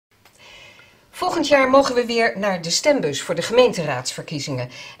Volgend jaar mogen we weer naar de stembus voor de gemeenteraadsverkiezingen.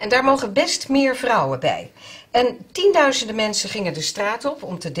 En daar mogen best meer vrouwen bij. En tienduizenden mensen gingen de straat op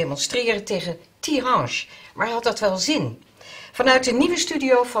om te demonstreren tegen Tihange. Maar had dat wel zin? Vanuit de nieuwe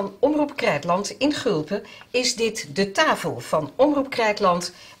studio van Omroep Krijtland in Gulpen is dit de Tafel van Omroep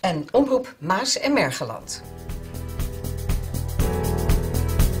Krijtland en Omroep Maas en Mergeland.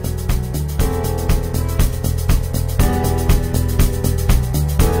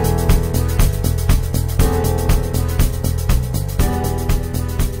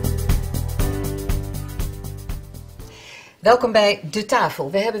 Welkom bij De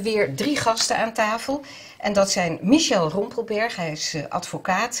Tafel. We hebben weer 3 gasten aan tafel. En dat zijn Michel Rompelberg, hij is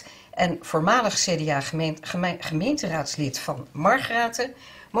advocaat en voormalig CDA-gemeenteraadslid van Margraten.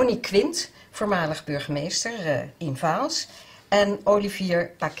 Monique Quint, voormalig burgemeester in Vaals. En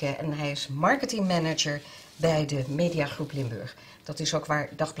Olivier Paquet, en hij is marketingmanager bij de Mediagroep Limburg. Dat is ook waar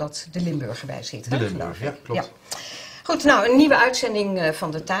Dagblad De Limburger bij zit. De Limburg, ja, klopt. Ja. Goed, nou, een nieuwe uitzending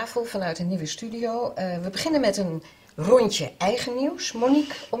van De Tafel vanuit een nieuwe studio. We beginnen met een rondje eigen nieuws.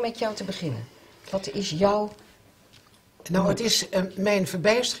 Monique, om met jou te beginnen. Wat is jouw... Nou, het is mijn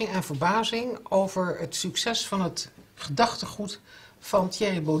verbijstering en verbazing over het succes van het gedachtegoed van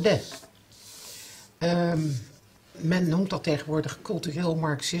Thierry Baudet. Men noemt dat tegenwoordig cultureel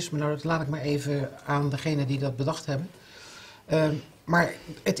marxisme. Nou, dat laat ik maar even aan degene die dat bedacht hebben. Maar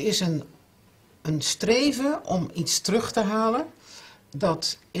het is een streven om iets terug te halen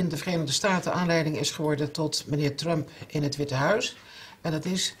dat in de Verenigde Staten aanleiding is geworden tot meneer Trump in het Witte Huis. En dat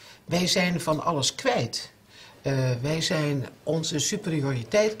is, wij zijn van alles kwijt. Wij zijn onze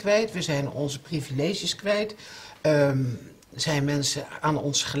superioriteit kwijt, we zijn onze privileges kwijt. Zijn mensen aan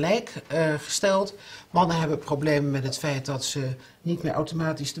ons gelijk gesteld. Mannen hebben problemen met het feit dat ze niet meer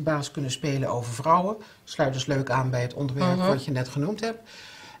automatisch de baas kunnen spelen over vrouwen. Sluit dus leuk aan bij het onderwerp wat je net genoemd hebt.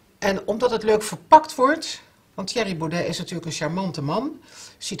 En omdat het leuk verpakt wordt... Want Thierry Baudet is natuurlijk een charmante man.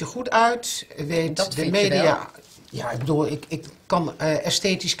 Ziet er goed uit. Weet dat de media. Ja, ik bedoel, ik kan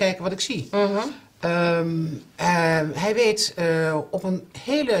esthetisch kijken wat ik zie. Hij weet op een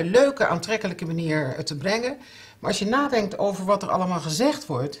hele leuke, aantrekkelijke manier te brengen. Maar als je nadenkt over wat er allemaal gezegd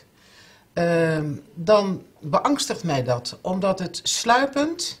wordt, dan beangstigt mij dat. Omdat het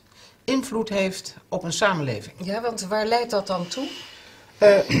sluipend invloed heeft op een samenleving. Ja, want waar leidt dat dan toe?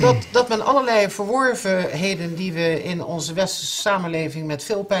 Dat men allerlei verworvenheden die we in onze westerse samenleving met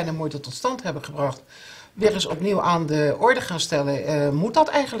veel pijn en moeite tot stand hebben gebracht, weer eens opnieuw aan de orde gaan stellen. Moet dat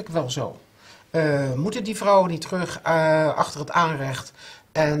eigenlijk wel zo? Moeten die vrouwen niet terug achter het aanrecht?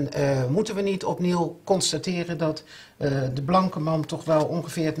 En moeten we niet opnieuw constateren dat de blanke man toch wel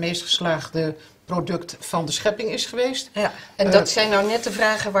ongeveer het meest geslaagde product van de schepping is geweest? Ja, en dat zijn nou net de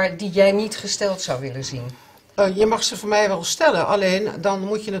vragen die jij niet gesteld zou willen zien. Je mag ze voor mij wel stellen, alleen dan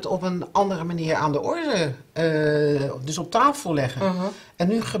moet je het op een andere manier aan de orde, dus op tafel leggen. En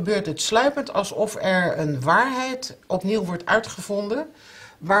nu gebeurt het sluipend alsof er een waarheid opnieuw wordt uitgevonden,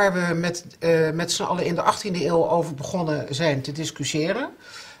 waar we met z'n allen in de 18e eeuw over begonnen zijn te discussiëren.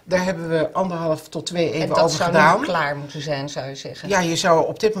 Daar hebben we 1,5 tot 2 eeuwen over gedaan. En dat zou nu klaar moeten zijn, zou je zeggen? Ja, je zou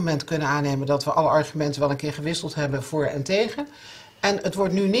op dit moment kunnen aannemen dat we alle argumenten wel een keer gewisseld hebben voor en tegen. En het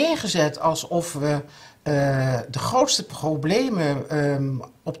wordt nu neergezet alsof we de grootste problemen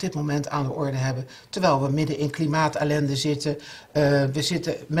op dit moment aan de orde hebben. Terwijl we midden in klimaatellende zitten. We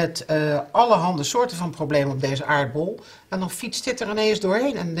zitten met allerhande soorten van problemen op deze aardbol. En dan fietst dit er ineens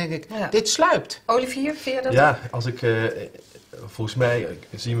doorheen. En dan denk ik, dit sluipt. Olivier, vind je dat? Ja, volgens mij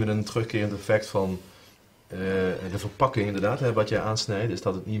zien we een terugkerend effect van de verpakking inderdaad. Hè, wat jij aansnijdt, is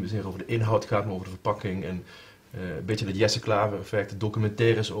dat het niet meer over de inhoud gaat, maar over de verpakking. En een beetje het Jesse Klaver effect,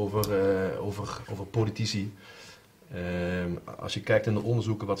 documentaires over politici. Als je kijkt in de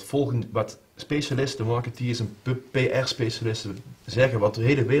onderzoeken wat specialisten, marketeers en PR-specialisten zeggen, wat de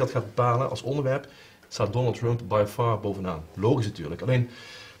hele wereld gaat bepalen als onderwerp, staat Donald Trump by far bovenaan. Logisch natuurlijk. Alleen,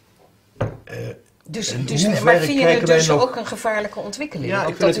 maar vind je het dus ook een gevaarlijke ontwikkeling?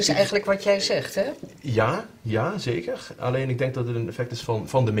 Ja, dat is eigenlijk wat jij zegt, hè? Ja, zeker. Alleen ik denk dat het een effect is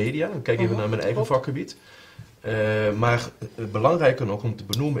van de media. Ik kijk even naar mijn eigen vakgebied. Maar belangrijker nog om te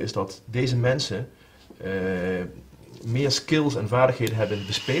benoemen is dat deze mensen meer skills en vaardigheden hebben in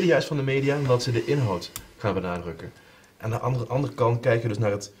het bespelen juist van de media, omdat ze de inhoud gaan benadrukken. En aan de andere kant kijken we dus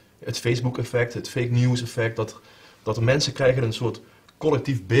naar het Facebook-effect, het fake news effect, dat de mensen krijgen een soort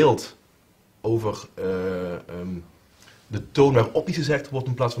collectief beeld over de toon waarop iets gezegd wordt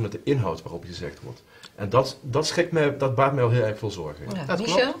in plaats van met de inhoud waarop iets gezegd wordt. En dat schrikt mij, dat baart mij al heel erg veel zorgen. Ja, dat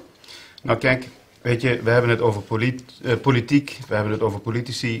Michel? klopt. Nou kijk, weet je, we hebben het over politiek, we hebben het over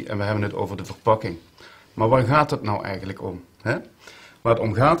politici en we hebben het over de verpakking. Maar waar gaat het nou eigenlijk om? Hè? Waar het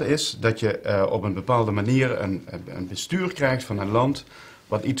om gaat is dat je op een bepaalde manier een bestuur krijgt van een land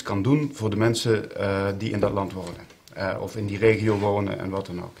wat iets kan doen voor de mensen die in dat land wonen. Of in die regio wonen en wat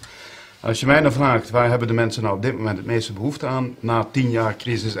dan ook. Als je mij nou vraagt, waar hebben de mensen nou op dit moment het meeste behoefte aan, na 10 jaar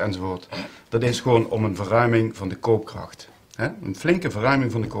crisis enzovoort. Dat is gewoon om een verruiming van de koopkracht. Een flinke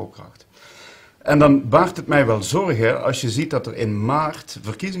verruiming van de koopkracht. En dan baart het mij wel zorgen als je ziet dat er in maart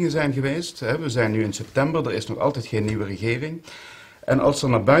verkiezingen zijn geweest. We zijn nu in september, er is nog altijd geen nieuwe regering. En als er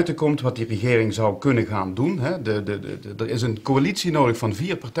naar buiten komt wat die regering zou kunnen gaan doen. Er is een coalitie nodig van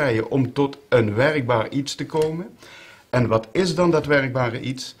 4 partijen om tot een werkbaar iets te komen. En wat is dan dat werkbare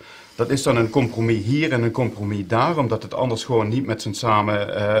iets? Dat is dan een compromis hier en een compromis daar, omdat het anders gewoon niet met z'n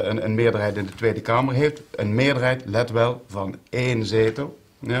samen een meerderheid in de Tweede Kamer heeft. Een meerderheid, let wel, van 1 zetel.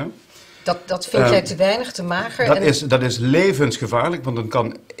 Ja? Dat vind jij te weinig, te mager? Dat is levensgevaarlijk, want dan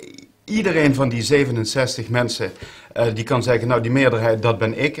kan iedereen van die 67 mensen, die kan zeggen, nou die meerderheid, dat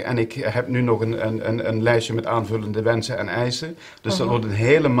ben ik. En ik heb nu nog een lijstje met aanvullende wensen en eisen. Dus dat wordt een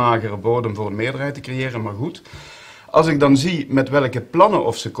hele magere bodem voor een meerderheid te creëren, maar goed. Als ik dan zie met welke plannen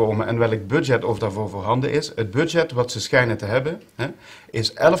of ze komen en welk budget of daarvoor voorhanden is. Het budget wat ze schijnen te hebben,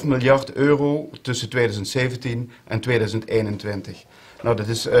 is 11 miljard euro tussen 2017 en 2021. Nou, dat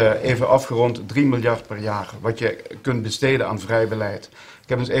is even afgerond 3 miljard per jaar, wat je kunt besteden aan vrij beleid. Ik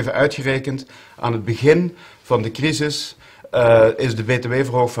heb eens even uitgerekend, aan het begin van de crisis is de BTW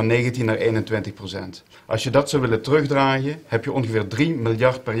verhoogd van 19 naar 21%. Als je dat zou willen terugdraaien, heb je ongeveer 3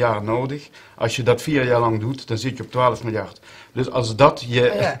 miljard per jaar nodig. Als je dat 4 jaar lang doet, dan zit je op 12 miljard. Dus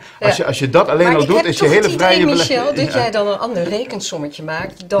als je dat alleen al doet, is je hele vrije beleid. Michel, dat jij dan een ander rekensommetje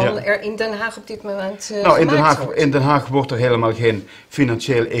maakt dan er in Den Haag op dit moment in Den Haag wordt er helemaal geen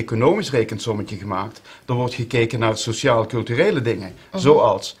financieel-economisch rekensommetje gemaakt. Er wordt gekeken naar sociaal-culturele dingen,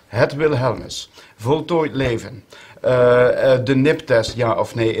 zoals het Wilhelmus, voltooid leven. De NIP-test, ja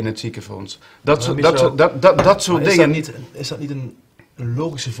of nee, in het ziekenfonds. Dat soort dingen. Is dat niet een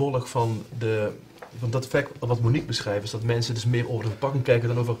logisch gevolg van dat effect wat Monique beschrijft? Is dat mensen dus meer over de verpakking kijken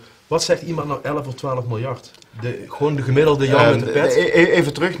dan over... Wat zegt iemand nou 11 of 12 miljard? Gewoon de gemiddelde Jan met de pet?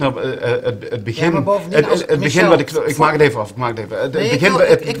 Even terug naar het begin. Ja, het begin wat ik maak het even af. Het begin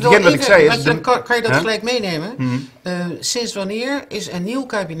wat ik zei is... Kan je dat gelijk meenemen? Sinds wanneer is een nieuw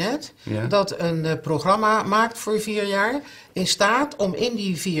kabinet dat een programma maakt voor 4 jaar in staat om in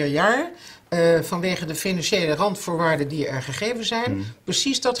die 4 jaar... vanwege de financiële randvoorwaarden die er gegeven zijn,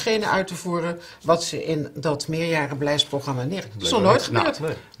 precies datgene uit te voeren wat ze in dat meerjarenbeleidsprogramma neerleggen. Dat is nog nooit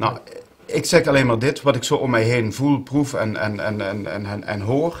gebeurd. Nou, ik zeg alleen maar dit, wat ik zo om mij heen voel, proef en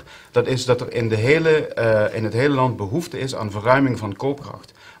hoor, dat is dat er in het hele land behoefte is aan verruiming van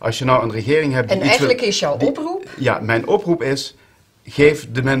koopkracht. Als je nou een regering hebt... En eigenlijk is jouw oproep? Ja, mijn oproep is, geef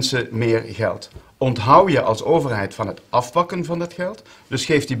de mensen meer geld. Onthoud je als overheid van het afpakken van dat geld. Dus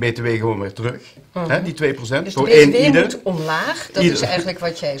geef die BTW gewoon weer terug. Die 2%. Dus de BTW moet omlaag. Dat is eigenlijk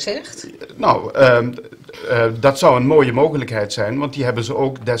wat jij zegt. Nou, dat zou een mooie mogelijkheid zijn. Want die hebben ze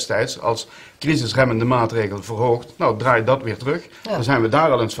ook destijds als crisisremmende maatregel verhoogd. Nou, draai dat weer terug. Ja. Dan zijn we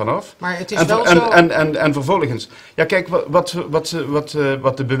daar al eens vanaf. Maar het is wel zo... En vervolgens... Ja, kijk,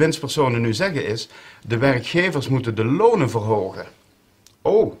 wat de bewindspersonen nu zeggen is... De werkgevers moeten de lonen verhogen.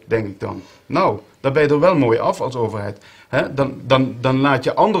 Oh, denk ik dan. Nou, daar ben je er wel mooi af als overheid. Dan laat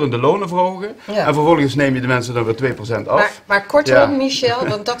je anderen de lonen verhogen. Ja. En vervolgens neem je de mensen er weer 2% af. Maar kortom, Michel,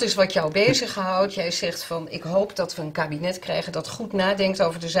 want dat is wat jou bezighoudt. Jij zegt van, ik hoop dat we een kabinet krijgen dat goed nadenkt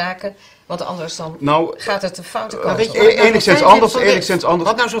over de zaken. Want anders dan gaat het de foute kant op. Enigszins anders.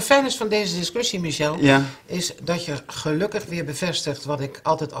 Wat nou zo fijn is van deze discussie, Michel, is dat je gelukkig weer bevestigt wat ik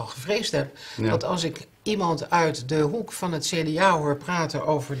altijd al gevreesd heb. Ja. Dat als ik iemand uit de hoek van het CDA hoor praten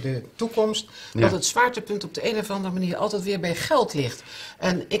over de toekomst, dat het zwaartepunt op de een of andere manier altijd weer bij geld ligt.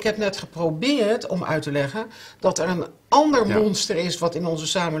 En ik heb net geprobeerd om uit te leggen dat er een ander monster is wat in onze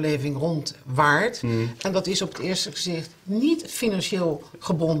samenleving rondwaart. En dat is op het eerste gezicht niet financieel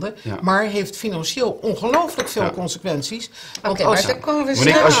gebonden, maar heeft financieel ongelooflijk veel consequenties. Want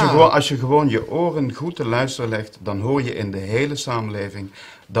als je gewoon je oren goed te luisteren legt, dan hoor je in de hele samenleving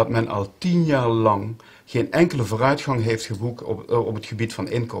dat men al 10 jaar lang geen enkele vooruitgang heeft geboekt op het gebied van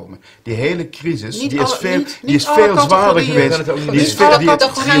inkomen. Die hele crisis die is veel zwaarder geweest. Die is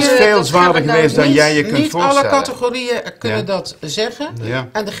veel zwaarder geweest dan jij je kunt voorstellen. Niet alle categorieën kunnen dat zeggen. Ja.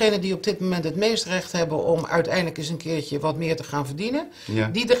 En degene die op dit moment het meest recht hebben om uiteindelijk eens een keertje wat meer te gaan verdienen,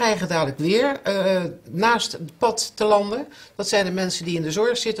 die dreigen dadelijk weer naast het pad te landen. Dat zijn de mensen die in de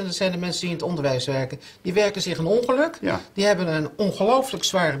zorg zitten, dat zijn de mensen die in het onderwijs werken. Die werken zich een ongeluk. Ja. Die hebben een ongelooflijk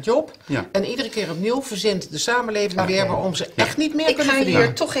zware job. Ja. En iedere keer opnieuw verzint de samenleving weer waarom ze echt niet meer Ik kunnen ga verdienen.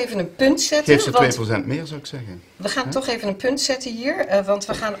 hier toch even een punt zetten. Geef ze want 2% meer, zou ik zeggen. we gaan toch even een punt zetten hier. Want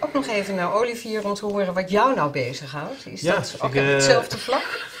we gaan ook nog even naar Olivier om te horen wat jou nou bezighoudt. Is Ja, dat ook ik, op hetzelfde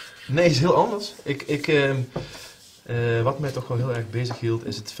vlak? Nee, is heel anders. Wat mij toch wel heel erg bezig hield,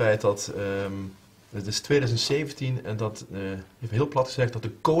 is het feit dat... het is 2017 en dat, even heel plat gezegd, dat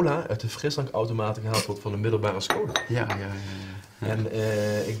de cola uit de frisdrankautomaten gehaald wordt van de middelbare scholen. Ja. En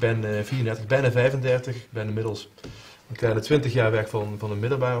ik ben 34, bijna 35. Ik ben inmiddels een kleine 20 jaar weg van een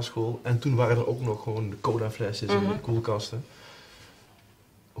middelbare school. En toen waren er ook nog gewoon de colaflesjes in de koelkasten.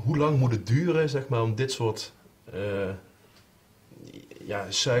 Hoe lang moet het duren, zeg maar, om dit soort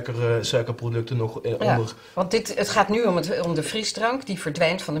suikerproducten nog onder... Want het gaat nu om de frisdrank, die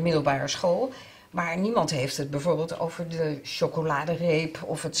verdwijnt van de middelbare school. Maar niemand heeft het bijvoorbeeld over de chocoladereep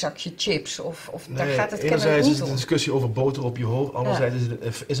of het zakje chips. Of daar gaat het kennelijk enerzijds niet is het om. een discussie over boter op je hoofd. Anderzijds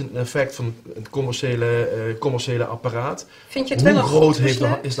is het een effect van het commerciële apparaat. Vind je het Hoe wel een groot goed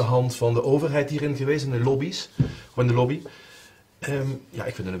besluit? is de hand van de overheid hierin geweest, in de lobby's? Gewoon in de lobby. Ik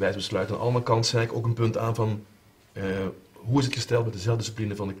vind het een wijs besluit. Aan de andere kant zei ik ook een punt aan van... hoe is het gesteld met de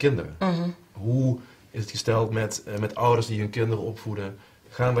zelfdiscipline van de kinderen? Hoe is het gesteld met ouders die hun kinderen opvoeden?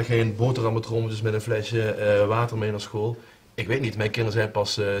 Gaan er geen boterhammetrommeltjes met een flesje water mee naar school? Ik weet niet, mijn kinderen zijn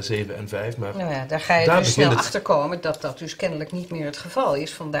pas 7 en 5, maar... Nou ja, daar ga je dus snel achter komen dat dat dus kennelijk niet meer het geval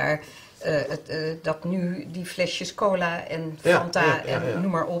is. Vandaar dat nu die flesjes cola en Fanta en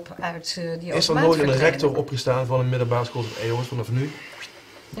noem maar op uit die automaat is er nooit een verdwijnen. rector opgestaan van een middelbare school? Jongens, vanaf nu...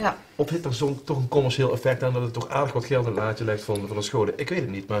 Ja. Of zit er toch een commercieel effect aan dat het toch aardig wat geld in het laadje legt van de scholen? Ik weet het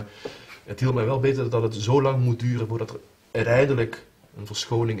niet, maar het hield mij wel beter dat het zo lang moet duren voordat er uiteindelijk een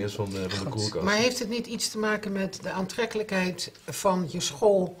verschoning is van de koelkast. Maar heeft het niet iets te maken met de aantrekkelijkheid van je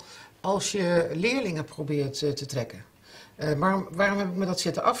school als je leerlingen probeert te trekken? Waarom heb ik me dat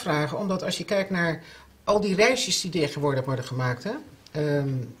zitten afvragen? Omdat als je kijkt naar al die reisjes die tegenwoordig worden gemaakt,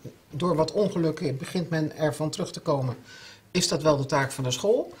 door wat ongelukken begint men ervan terug te komen, is dat wel de taak van de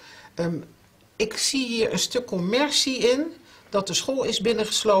school. Ik zie hier een stuk commercie in, dat de school is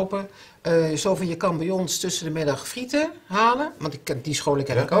binnengeslopen. Zo van, je kan bij ons tussen de middag frieten halen. Want die scholen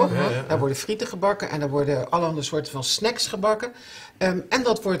ken ik ook. Ja. Daar worden frieten gebakken en daar worden allerhande soorten van snacks gebakken. En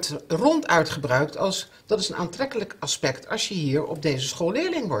dat wordt ronduit gebruikt als, dat is een aantrekkelijk aspect als je hier op deze school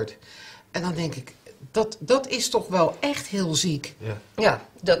leerling wordt. En dan denk ik, dat is toch wel echt heel ziek. Ja,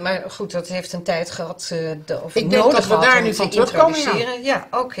 maar goed, dat heeft een tijd gehad. Ik denk dat we daar nu van terugkomen. Ja,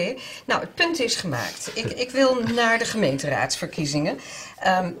 oké. Nou, het punt is gemaakt. Ik wil naar de gemeenteraadsverkiezingen.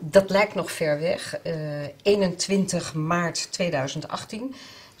 Dat lijkt nog ver weg. 21 maart 2018.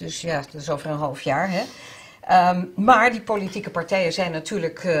 Dus ja, dat is over een half jaar, hè. Maar die politieke partijen zijn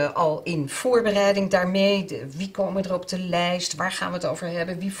natuurlijk al in voorbereiding daarmee. Wie komen er op de lijst? Waar gaan we het over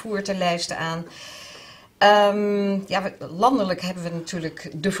hebben? Wie voert de lijsten aan? Landelijk hebben we natuurlijk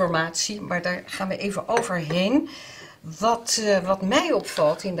de formatie, maar daar gaan we even overheen. Wat mij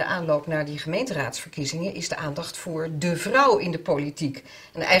opvalt in de aanloop naar die gemeenteraadsverkiezingen is de aandacht voor de vrouw in de politiek.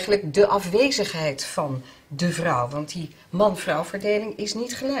 En eigenlijk de afwezigheid van de vrouw, want die man-vrouw verdeling is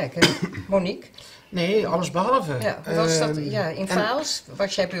niet gelijk, hè? Monique? Nee, alles behalve. Ja, was dat, in Vaals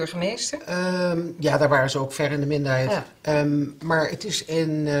was jij burgemeester? Daar waren ze ook ver in de minderheid. Ja. Maar het is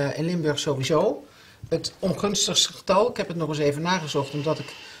in Limburg sowieso het ongunstigste getal. Ik heb het nog eens even nagezocht, omdat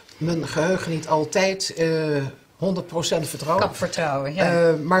ik mijn geheugen niet altijd 100% vertrouw. Kan vertrouwen,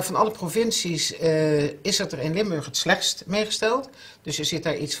 ja. Maar van alle provincies is het er in Limburg het slechtst meegesteld. Dus je zit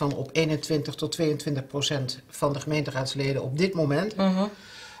daar iets van op 21 tot 22% van de gemeenteraadsleden op dit moment.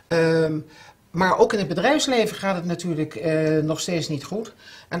 Maar ook in het bedrijfsleven gaat het natuurlijk nog steeds niet goed.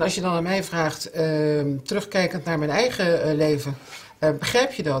 En als je dan aan mij vraagt, terugkijkend naar mijn eigen leven,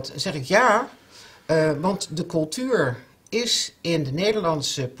 begrijp je dat? Dan zeg ik ja, want de cultuur is in de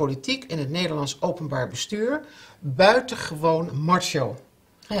Nederlandse politiek, in het Nederlands openbaar bestuur, buitengewoon macho.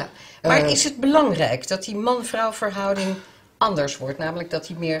 Ja. Maar is het belangrijk dat die man-vrouw verhouding anders wordt, namelijk dat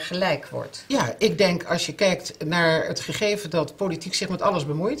die meer gelijk wordt? Ja, ik denk als je kijkt naar het gegeven dat politiek zich met alles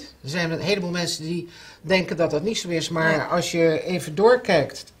bemoeit. Er zijn een heleboel mensen die denken dat dat niet zo is. Maar als je even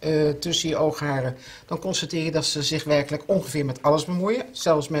doorkijkt tussen je oogharen, dan constateer je dat ze zich werkelijk ongeveer met alles bemoeien.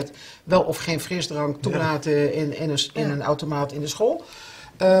 Zelfs met wel of geen frisdrank toelaten in een automaat in de school.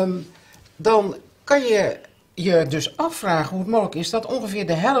 Dan kan je je dus afvragen hoe het mogelijk is dat ongeveer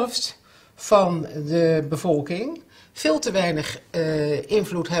de helft van de bevolking veel te weinig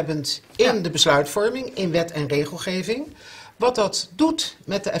invloed hebbend in de besluitvorming, in wet en regelgeving. wat dat doet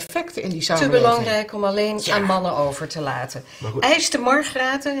met de effecten in die Te samenleving. belangrijk om alleen aan mannen over te laten. Maar goed. IJs de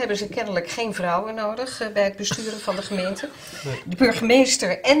margraten hebben ze kennelijk geen vrouwen nodig bij het besturen van de gemeente. De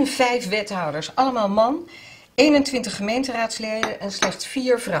burgemeester en 5 wethouders, allemaal man. 21 gemeenteraadsleden en slechts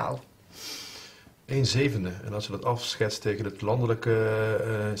 4 vrouw. 1/7. En als je dat afschetst tegen het landelijke,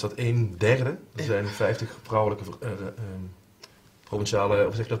 is dat 1/3. Er zijn 50 vrouwelijke provinciale,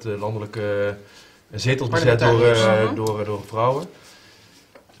 of zeg je dat, landelijke zetels bezet door vrouwen.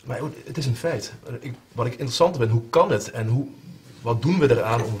 Maar het is een feit. Wat ik interessant vind, hoe kan het en wat doen we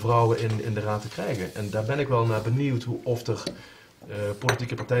eraan om vrouwen in de raad te krijgen? En daar ben ik wel naar benieuwd of er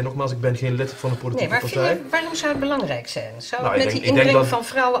politieke partijen, nogmaals, ik ben geen lid van een politieke partij. Waarom zou het belangrijk zijn? Zou Nou, het ik met denk- die ik denk inbreng dat- van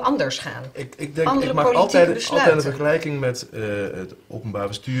vrouwen anders gaan? Ik Andere maak politieke altijd besluiten. een vergelijking met het openbaar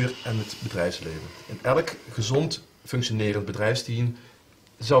bestuur en het bedrijfsleven. In elk gezond functionerend bedrijfsteam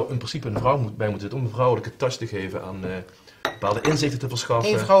zou in principe een vrouw bij moeten zitten om een vrouwelijke touch te geven aan bepaalde inzichten te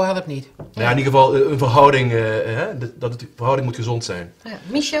verschaffen. 1 vrouw helpt niet. Nou ja, in ieder geval een verhouding, dat de verhouding moet gezond zijn. Ja,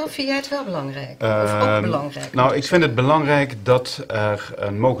 Michel, vind jij het wel belangrijk? Of ook belangrijk? Nou, ik vind het belangrijk dat er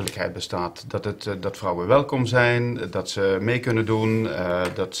een mogelijkheid bestaat. Dat vrouwen welkom zijn, dat ze mee kunnen doen,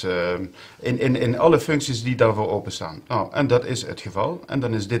 dat ze in alle functies die daarvoor openstaan. Nou, en dat is het geval. En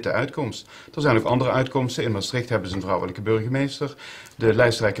dan is dit de uitkomst. Er zijn ook andere uitkomsten. In Maastricht hebben ze een vrouwelijke burgemeester. De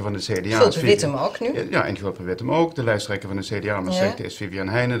lijsttrekker van de CDA Gulpen Wittem ook nu? Ja, in Gulpen Wittem ook. De lijsttrekker van de CDA in Maastricht is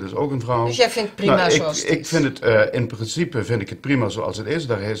Viviane Heijnen, dat is ook een vrouw. Dus jij vindt het prima Nou, zoals het is? Ik vind het, in principe vind ik het prima zoals het is.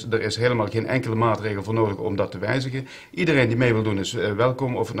 Er is helemaal geen enkele maatregel voor nodig om dat te wijzigen. Iedereen die mee wil doen is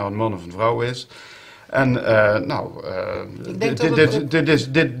welkom, of het nou een man of een vrouw is. En Ik denk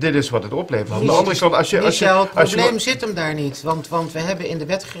dat dit is wat het oplevert. Aan de Michel, andere kant, als je het probleem zit hem daar niet. Want we hebben in de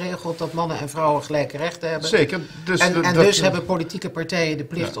wet geregeld dat mannen en vrouwen gelijke rechten hebben. Zeker. Dus hebben politieke partijen de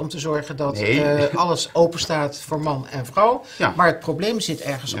plicht om te zorgen dat Nee. alles open staat voor man en vrouw. Ja. Maar het probleem zit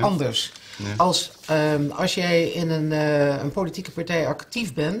ergens anders. Ja. Als jij in een politieke partij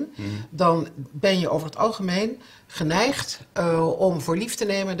actief bent, dan ben je over het algemeen geneigd om voor lief te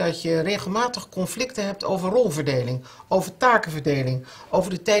nemen dat je regelmatig conflicten hebt over rolverdeling, over takenverdeling, over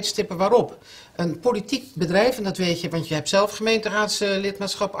de tijdstippen waarop. Een politiek bedrijf, en dat weet je, want je hebt zelf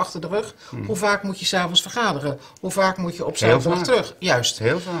gemeenteraadslidmaatschap achter de rug. Hoe vaak moet je 's avonds vergaderen? Hoe vaak moet je op zaterdag vaak. terug? Juist.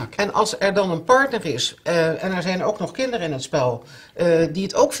 Heel vaak. En als er dan een partner is, en er zijn ook nog kinderen in het spel, die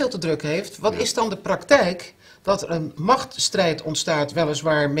het ook veel te druk heeft, wat is dan de praktijk? Dat er een machtsstrijd ontstaat,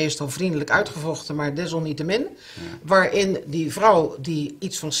 weliswaar meestal vriendelijk uitgevochten, maar desalniettemin. Waarin die vrouw die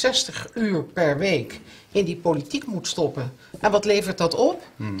iets van 60 uur per week in die politiek moet stoppen. En wat levert dat op?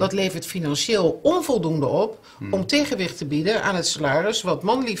 Dat levert financieel onvoldoende op om tegenwicht te bieden aan het salaris wat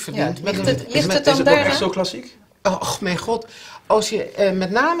manlief verdient. Ja, ligt het Is dan het ook daar? echt zo klassiek? Och, mijn god. Als je,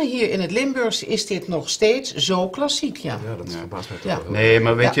 met name hier in het Limburgs is dit nog steeds zo klassiek, ja. Ja, dat verbaast mij toch Ja. wel heel Nee,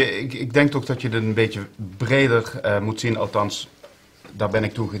 maar weet Ja. je, ik denk toch dat je het een beetje breder moet zien. Althans, daar ben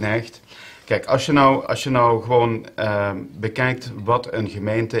ik toe geneigd. Kijk, als je nou gewoon bekijkt wat een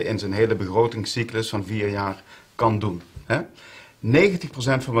gemeente in zijn hele begrotingscyclus van 4 jaar kan doen. Hè?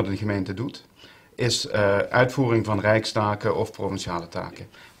 90% van wat een gemeente doet, is uitvoering van rijkstaken of provinciale taken.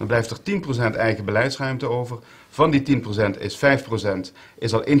 Dan blijft er 10% eigen beleidsruimte over. Van die 10% is 5%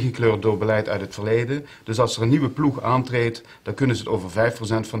 is al ingekleurd door beleid uit het verleden. Dus als er een nieuwe ploeg aantreedt, dan kunnen ze het over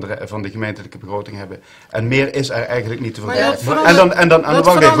 5% van de gemeentelijke begroting hebben. En meer is er eigenlijk niet te Maar verwachten. dat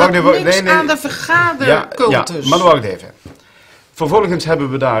verandert niks aan de vergadercultus. maar wacht even. Vervolgens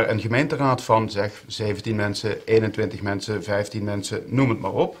hebben we daar een gemeenteraad van, zeg, 17 mensen, 21 mensen, 15 mensen, noem het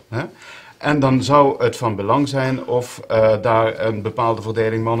maar op. Hè? En dan zou het van belang zijn of daar een bepaalde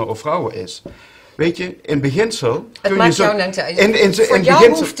verdeling mannen of vrouwen is. Weet je, in beginsel Het maakt jou net uit. Voor jou beginsel,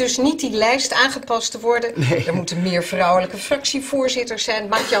 hoeft dus niet die lijst aangepast te worden. Nee. Er moeten meer vrouwelijke fractievoorzitters zijn.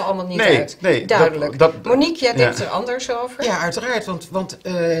 Maakt jou allemaal niet Nee, uit. nee, Duidelijk. Monique, jij denkt er anders over? Ja, uiteraard. Want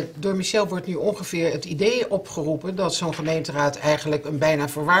door Michel wordt nu ongeveer het idee opgeroepen dat zo'n gemeenteraad eigenlijk een bijna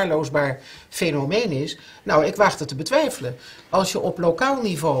verwaarloosbaar fenomeen is. Nou, ik waag het te betwijfelen. Als je op lokaal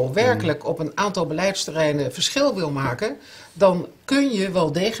niveau werkelijk op een aantal beleidsterreinen verschil wil maken, dan kun je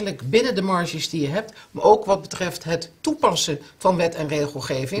wel degelijk binnen de marges die je hebt, maar ook wat betreft het toepassen van wet en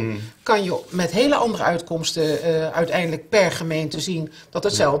regelgeving, kan je met hele andere uitkomsten uiteindelijk per gemeente zien dat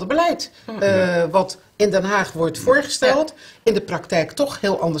hetzelfde beleid wat in Den Haag wordt voorgesteld, in de praktijk toch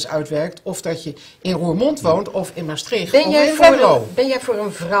heel anders uitwerkt. Of dat je in Roermond woont of in Maastricht of in Venlo. Ben jij voor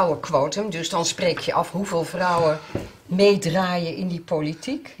een vrouwenquotum? Dus dan spreek je af hoeveel vrouwen meedraaien in die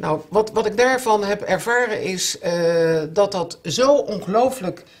politiek? Nou, wat ik daarvan heb ervaren is dat dat zo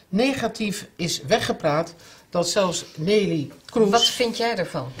ongelooflijk negatief is weggepraat, dat zelfs Nelly Kroes... Wat vind jij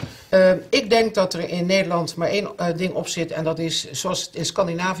ervan? Ik denk dat er in Nederland maar één ding op zit en dat is zoals ze het in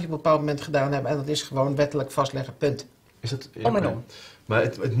Scandinavië op een bepaald moment gedaan hebben en dat is gewoon wettelijk vastleggen, punt. Is het, Om en om. Maar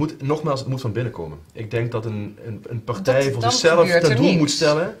het moet, nogmaals, het moet van binnen komen. Ik denk dat een partij voor Dan zichzelf gebeurt ten er doel niets. moet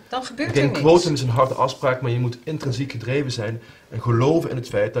stellen. Dan gebeurt Ik er denk, niets. quotum is een harde afspraak, maar je moet intrinsiek gedreven zijn en geloven in het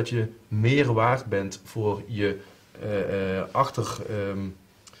feit dat je meer waard bent voor je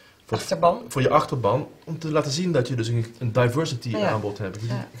Achterban. voor je achterban, om te laten zien dat je dus een diversity aanbod hebt.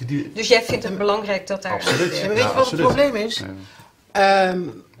 Ja. Die- Dus jij vindt het belangrijk dat daar... Absoluut. En weet Ja, je wat absoluut. het probleem is?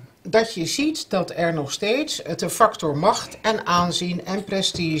 Dat je ziet dat er nog steeds de factor macht en aanzien en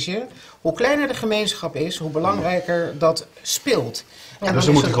prestige, hoe kleiner de gemeenschap is, hoe belangrijker dat speelt. Ja, En Dus dan we is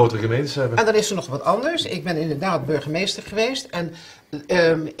moeten er- grotere gemeentes hebben. En dan is er nog wat anders. Ik ben inderdaad burgemeester geweest. En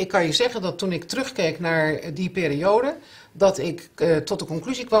ik kan je zeggen dat toen ik terugkeek naar die periode, dat ik tot de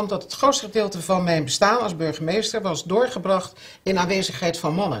conclusie kwam dat het grootste gedeelte van mijn bestaan als burgemeester was doorgebracht in aanwezigheid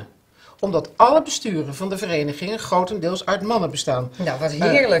van mannen. Omdat alle besturen van de verenigingen grotendeels uit mannen bestaan. Nou, wat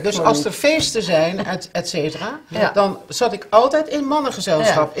heerlijk. Dus als er feesten zijn, et cetera, Ja. dan zat ik altijd in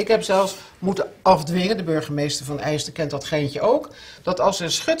mannengezelschap. Ik heb zelfs moeten afdwingen, de burgemeester van IJsden kent dat geintje ook, dat als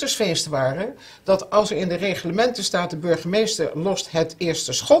er schuttersfeesten waren, dat als er in de reglementen staat de burgemeester lost het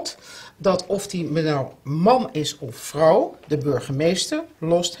eerste schot, dat of die nou man is of vrouw, de burgemeester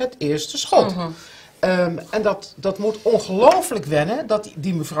lost het eerste schot. En dat moet ongelooflijk wennen, dat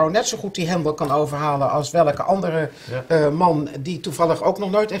die mevrouw net zo goed die hendel kan overhalen als welke andere man die toevallig ook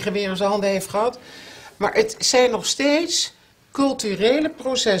nog nooit een geweer in zijn handen heeft gehad. Maar het zijn nog steeds culturele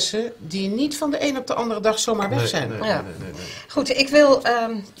processen die niet van de een op de andere dag zomaar weg zijn. Nee. Goed, ik wil...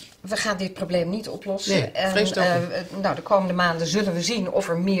 we gaan dit probleem niet oplossen. Nee, vrees het ook nou, de komende maanden zullen we zien of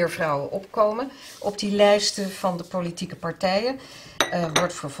er meer vrouwen opkomen. Op die lijsten van de politieke partijen.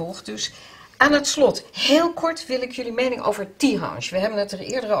 Wordt vervolgd dus. Aan het slot, heel kort wil ik jullie mening over Tihange. We hebben het er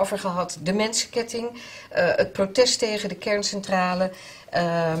eerder over gehad. De mensenketting, het protest tegen de kerncentrale,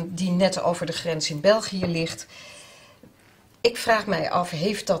 die net over de grens in België ligt. Ik vraag mij af,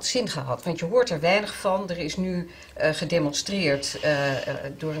 heeft dat zin gehad? Want je hoort er weinig van. Er is nu gedemonstreerd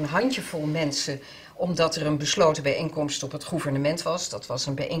door een handjevol mensen, omdat er een besloten bijeenkomst op het gouvernement was. Dat was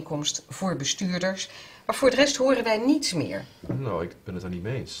een bijeenkomst voor bestuurders. Maar voor de rest horen wij niets meer. Nou, ik ben het daar niet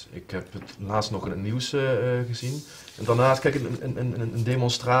mee eens. Ik heb het laatst nog in het nieuws gezien. En daarnaast, kijk, een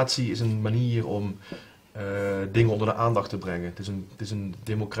demonstratie is een manier om dingen onder de aandacht te brengen. Het is een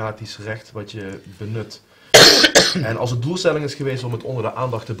democratisch recht wat je benut. En als het doelstelling is geweest om het onder de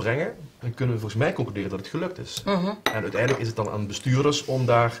aandacht te brengen, dan kunnen we volgens mij concluderen dat het gelukt is. En uiteindelijk is het dan aan bestuurders om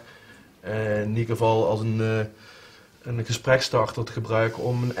daar in ieder geval als een gesprekstarter te gebruiken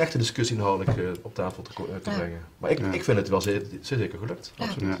om een echte discussie inhoudelijk op tafel te brengen. Maar ik vind het wel zeer zeker gelukt. Ja.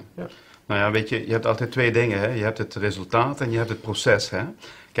 Absoluut. Ja. Nou ja, weet je hebt altijd twee dingen. Hè? Je hebt het resultaat en je hebt het proces. Hè?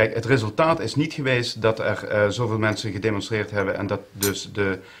 Kijk, het resultaat is niet geweest dat er zoveel mensen gedemonstreerd hebben en dat dus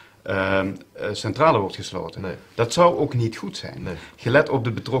de centrale wordt gesloten. Nee. Dat zou ook niet goed zijn. Nee. Gelet op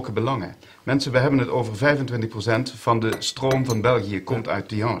de betrokken belangen. Mensen, we hebben het over 25% van de stroom van België komt uit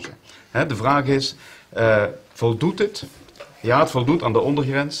Tihange. Hè? De vraag is, voldoet het? Ja, het voldoet aan de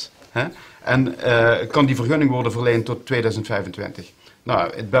ondergrens. Hè? En kan die vergunning worden verleend tot 2025?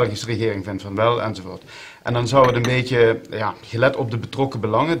 Nou, de Belgische regering vindt van wel, enzovoort. En dan zou het een beetje, gelet op de betrokken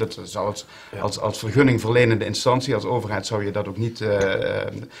belangen, dat zou als vergunning verlenende instantie, als overheid, zou je dat ook niet,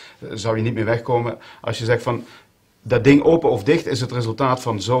 zou je niet meer wegkomen. Als je zegt van, dat ding open of dicht is het resultaat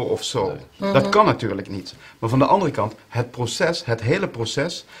van zo of zo. Dat kan natuurlijk niet. Maar van de andere kant, het hele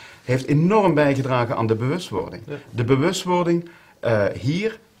proces, heeft enorm bijgedragen aan de bewustwording. Ja. De bewustwording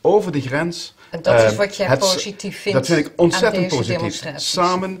hier, over de grens. En dat is wat jij positief vindt. Dat vind ik ontzettend positief. Demonstraties.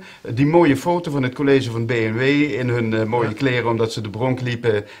 Samen, die mooie foto van het college van BMW in hun mooie kleren, omdat ze de bronk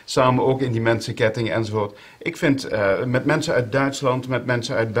liepen. Samen ook in die mensenketting enzovoort. Ik vind met mensen uit Duitsland, met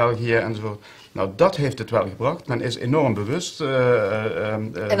mensen uit België enzovoort. Nou, dat heeft het wel gebracht. Men is enorm bewust.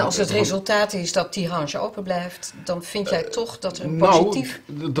 En als het resultaat is dat Tihange open blijft, dan vind jij toch dat er een positief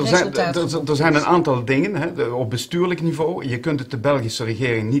resultaat is? Er zijn een aantal dingen hè, op bestuurlijk niveau. Je kunt het de Belgische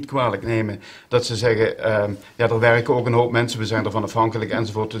regering niet kwalijk nemen dat ze zeggen, er werken ook een hoop mensen, we zijn ervan afhankelijk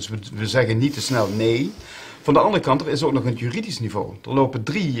enzovoort. Dus we zeggen niet te snel nee. Van de andere kant, er is ook nog een juridisch niveau. Er lopen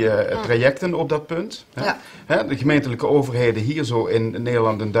 3 trajecten op dat punt. Hè. Ja. Hè, de gemeentelijke overheden hier zo in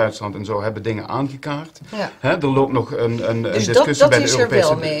Nederland en Duitsland en zo hebben dingen aangekaart. Ja. Hè, er loopt nog een Dus discussie bij de is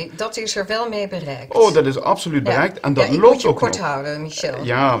Europese... dat is er wel mee bereikt. Oh, dat is absoluut bereikt. En dat ik loopt moet je ook kort nog. houden, Michel.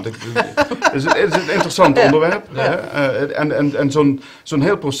 Ja, het is een interessant onderwerp. Hè. En zo'n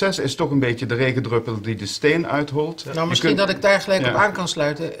heel proces is toch een beetje de regendruppel die de steen uitholt. Nou, misschien dat ik daar gelijk op aan kan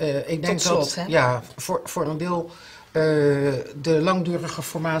sluiten. Ik denk Tot slot, dat hè? ja, voor een deel de langdurige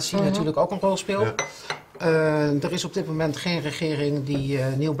formatie natuurlijk ook een rol speelt. Er is op dit moment geen regering die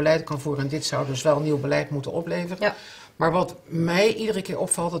nieuw beleid kan voeren. En dit zou dus wel nieuw beleid moeten opleveren. Ja. Maar wat mij iedere keer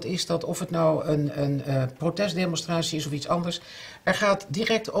opvalt, dat is dat of het nou een protestdemonstratie is of iets anders, er gaat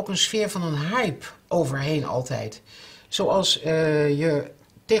direct ook een sfeer van een hype overheen altijd. Zoals je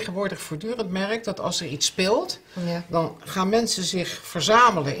tegenwoordig voortdurend merkt dat als er iets speelt, dan gaan mensen zich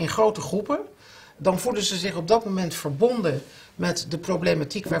verzamelen in grote groepen. Dan voelen ze zich op dat moment verbonden met de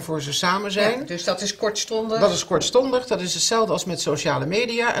problematiek waarvoor ze samen zijn. Ja, dus dat is kortstondig. Dat is kortstondig, dat is hetzelfde als met sociale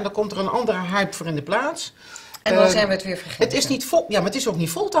media. En dan komt er een andere hype voor in de plaats. En dan zijn we het weer vergeten. Het is niet vol, ja, maar het is ook niet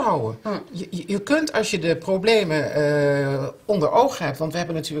vol te houden. Je kunt, als je de problemen onder ogen hebt, want we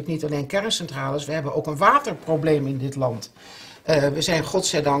hebben natuurlijk niet alleen kerncentrales, we hebben ook een waterprobleem in dit land. We zijn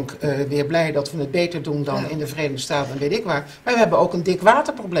godzijdank weer blij dat we het beter doen dan in de Verenigde Staten en weet ik waar. Maar we hebben ook een dik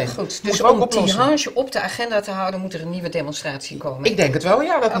waterprobleem. Goed, dus om Tihange op de agenda te houden moet er een nieuwe demonstratie komen. Ik denk het wel,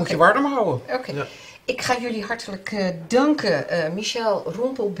 ja. Dat moet je warm houden. Oké. Ja. Ik ga jullie hartelijk danken. Michel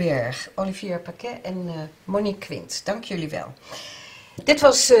Rompelberg, Olivier Paquet en Monique Quint. Dank jullie wel. Dit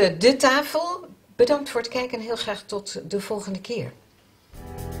was De Tafel. Bedankt voor het kijken en heel graag tot de volgende keer.